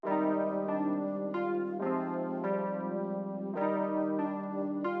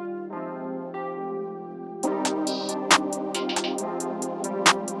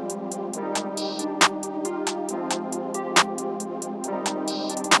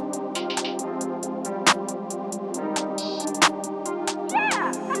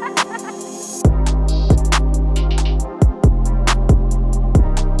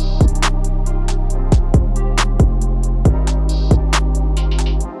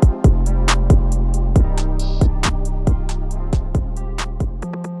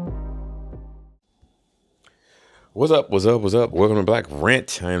What's up? What's up? What's up? Welcome to Black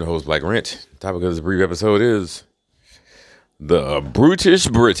Rent. I am the host, Black Rent. The topic of this brief episode is the brutish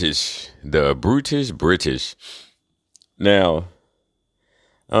British. The brutish British. Now,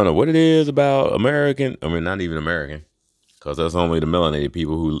 I don't know what it is about American. I mean, not even American, because that's only the melanated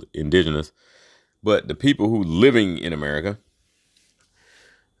people who indigenous. But the people who living in America,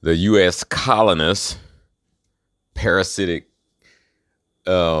 the U.S. colonists, parasitic,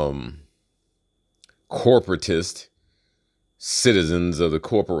 corporatist citizens of the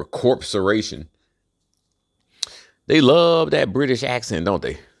corporation. They love that British accent, don't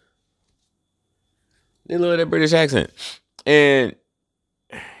they? They love that British accent. And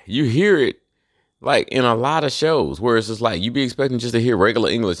you hear it like in a lot of shows where it's just like you be expecting just to hear regular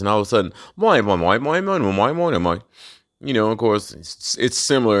English and all of a sudden, you know, of course, it's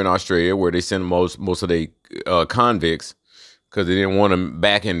similar in Australia where they send most of their convicts because they didn't want them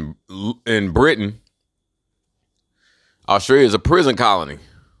back in Britain. Australia is a prison colony,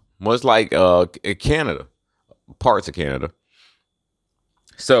 much like Canada, parts of Canada.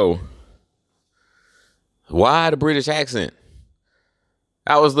 So, why the British accent?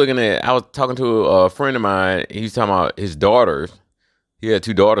 I was talking to a friend of mine. He's talking about his daughters. He had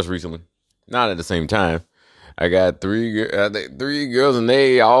 2 daughters recently, not at the same time. I got 3 girls, and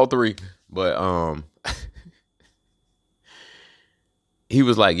they all 3. But he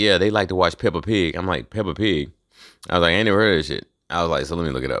was like, "Yeah, they like to watch Peppa Pig." I'm like, "Peppa Pig." I was like, I ain't never heard of this shit. I was like, so let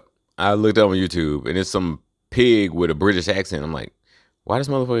me look it up. I looked up on YouTube, and it's some pig with a British accent. I'm like, why this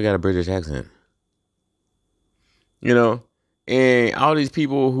motherfucker got a British accent? You know? And all these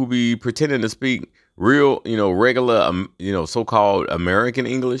people who be pretending to speak real, regular, so-called American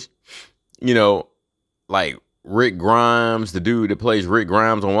English, like Rick Grimes, the dude that plays Rick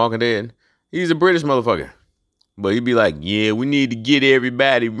Grimes on Walking Dead, he's a British motherfucker. But he'd be like, yeah, we need to get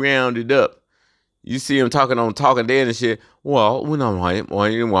everybody rounded up. You see him talking on Talking Dead and shit. Well, we're not white.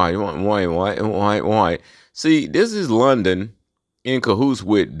 See, this is London in cahoots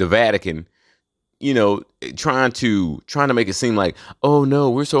with the Vatican, trying to make it seem like, oh no,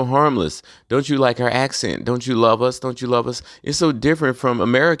 we're so harmless. Don't you like our accent? Don't you love us? Don't you love us? It's so different from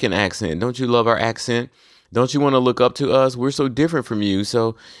American accent. Don't you love our accent? Don't you want to look up to us? We're so different from you.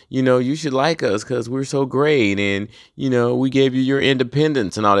 So, you should like us because we're so great. And, we gave you your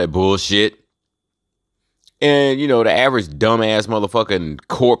independence and all that bullshit. And, the average dumbass motherfucking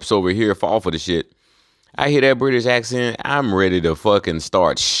corpse over here fall for the shit. I hear that British accent, I'm ready to fucking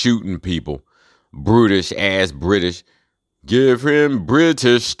start shooting people. Brutish ass British. Give him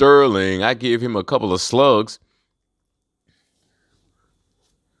British sterling. I give him a couple of slugs.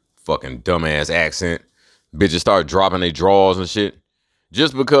 Fucking dumbass accent. Bitches start dropping their drawers and shit.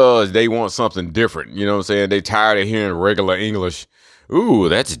 Just because they want something different. You know what I'm saying? They tired of hearing regular English. Ooh,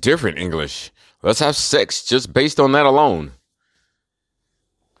 that's different English. Let's have sex just based on that alone.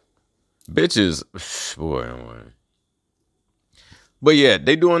 Bitches, boy, oh boy. But yeah,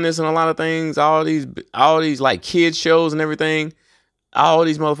 they doing this in a lot of things. All these like kids shows and everything. All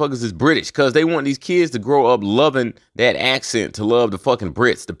these motherfuckers is British because they want these kids to grow up loving that accent, to love the fucking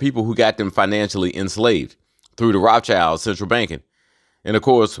Brits, the people who got them financially enslaved through the Rothschild central banking. And of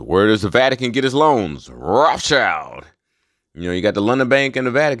course, where does the Vatican get its loans? Rothschild. You got the London Bank and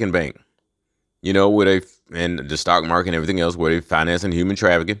the Vatican Bank. And the stock market and everything else, where they financing human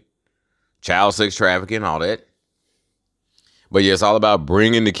trafficking, child sex trafficking, all that. But yeah, it's all about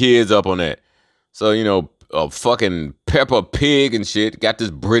bringing the kids up on that. So, fucking Peppa Pig and shit got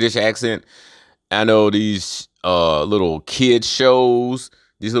this British accent. I know these little kid shows,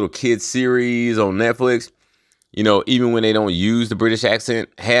 these little kid series on Netflix, even when they don't use the British accent,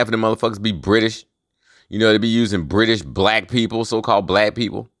 half of the motherfuckers be British. They be using British black people, so-called black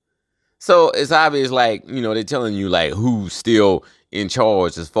people. So it's obvious, like, they're telling you, like, who's still in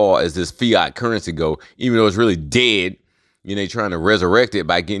charge as far as this fiat currency go, even though it's really dead. They trying to resurrect it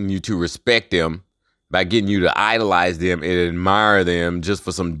by getting you to respect them, by getting you to idolize them and admire them just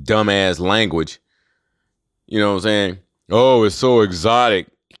for some dumbass language. You know what I'm saying? Oh, it's so exotic.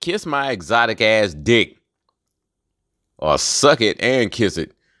 Kiss my exotic ass dick. Or suck it and kiss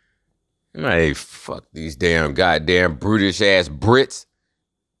it. Hey, fuck these goddamn brutish ass Brits.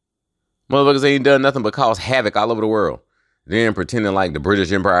 Motherfuckers ain't done nothing but cause havoc all over the world. Then pretending like the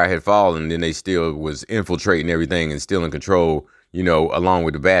British Empire had fallen, and then they still was infiltrating everything and still in control, along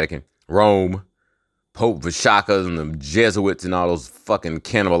with the Vatican. Rome, Pope Vishaka and the Jesuits and all those fucking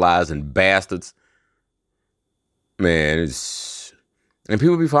cannibalizing bastards. Man, and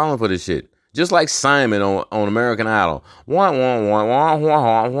people be falling for this shit. Just like Simon on American Idol.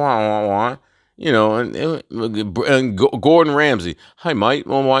 And Gordon Ramsay. Hi, mate.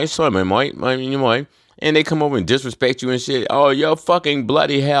 Well, mate, Simon, mate. You mate. And they come over and disrespect you and shit. Oh, you're fucking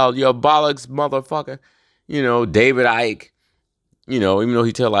bloody hell. You're bollocks, motherfucker. You know, David Icke. You know, even though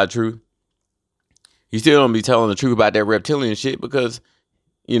he tell a lot of truth, he still don't be telling the truth about that reptilian shit because,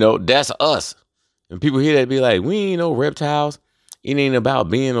 you know, that's us. And people hear that be like, we ain't no reptiles. It ain't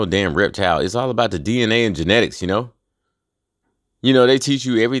about being no damn reptile. It's all about the DNA and genetics, you know? You know, they teach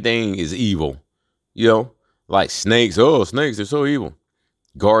you everything is evil. You know? Like snakes. Oh, snakes, they're so evil.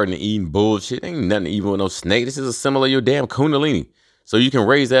 Garden eating bullshit. Ain't nothing evil with no snake. This is a symbol of your damn kundalini. So you can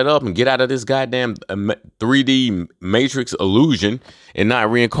raise that up and get out of this goddamn 3D matrix illusion and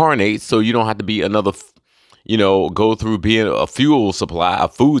not reincarnate so you don't have to be another, you know, go through being a fuel supply, a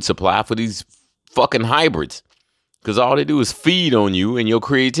food supply for these fucking hybrids. Because all they do is feed on you and your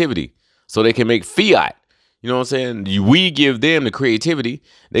creativity so they can make fiat. You know what I'm saying? We give them the creativity.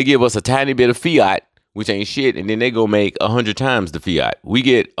 They give us a tiny bit of fiat, which ain't shit, and then they go make 100 times the fiat. We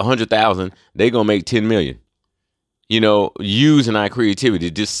get 100,000, they go make 10 million. You know, using our creativity,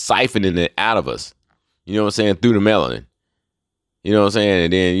 just siphoning it out of us. You know what I'm saying? Through the melanin. You know what I'm saying?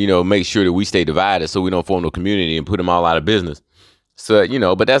 And then, you know, make sure that we stay divided so we don't form no community and put them all out of business. So, you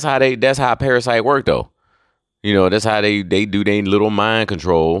know, but that's how parasite work though. You know, that's how they do their little mind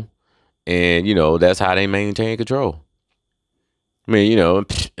control. And, you know, that's how they maintain control. I mean, you know,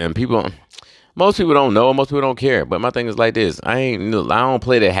 and most people don't know, most people don't care. But my thing is like this. I don't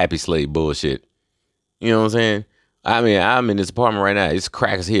play that happy slave bullshit. You know what I'm saying? I mean, I'm in this apartment right now. It's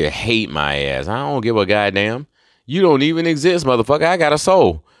crackers here hate my ass. I don't give a goddamn. You don't even exist, motherfucker. I got a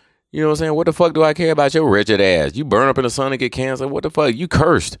soul. You know what I'm saying? What the fuck do I care about your wretched ass? You burn up in the sun and get cancer. What the fuck? You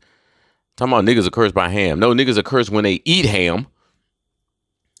cursed. Talking about niggas are cursed by ham. No, niggas are cursed when they eat ham.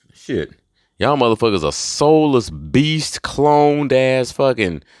 Shit. Y'all motherfuckers are soulless beast, cloned ass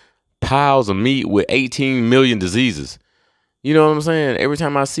fucking piles of meat with 18 million diseases. You know what I'm saying? Every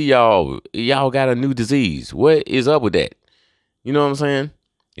time I see y'all got a new disease. What is up with that? You know what I'm saying?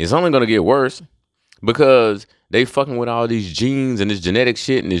 It's only going to get worse because they fucking with all these genes and this genetic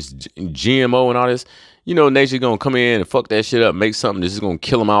shit and this GMO and all this. You know, nature's going to come in and fuck that shit up, make something that's just going to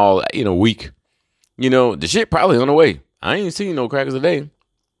kill them all in a week. You know, the shit probably on the way. I ain't seen no crackers today.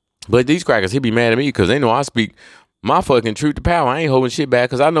 But these crackers, he be mad at me because they know I speak my fucking truth to power. I ain't holding shit back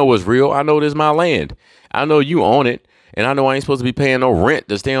because I know what's real. I know this is my land. I know you own it. And I know I ain't supposed to be paying no rent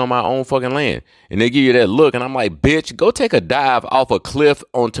to stay on my own fucking land. And they give you that look. And I'm like, bitch, go take a dive off a cliff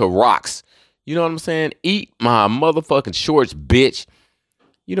onto rocks. You know what I'm saying? Eat my motherfucking shorts, bitch.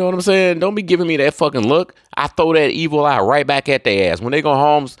 You know what I'm saying? Don't be giving me that fucking look. I throw that evil eye right back at their ass. When they go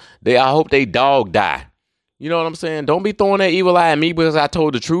home, I hope they dog die. You know what I'm saying? Don't be throwing that evil eye at me because I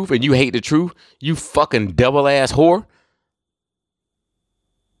told the truth and you hate the truth. You fucking devil ass whore.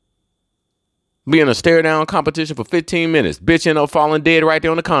 Be in a stare down competition for 15 minutes. Bitch end up falling dead right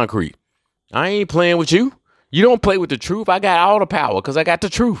there on the concrete. I ain't playing with you. You don't play with the truth. I got all the power because I got the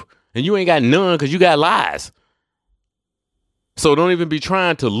truth. And you ain't got none because you got lies. So don't even be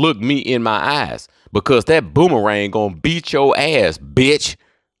trying to look me in my eyes because that boomerang gonna beat your ass, bitch.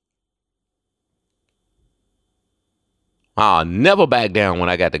 I'll never back down when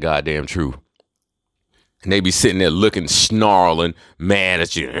I got the goddamn truth. And they be sitting there looking, snarling, mad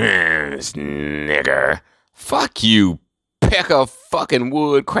at you. Nigger. Fuck you, peck of fucking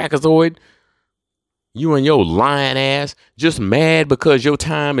wood, crackerzoid. You and your lying ass just mad because your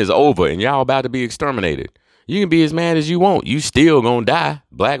time is over and y'all about to be exterminated. You can be as mad as you want. You still gonna die.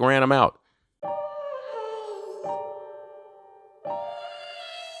 Black ran them out.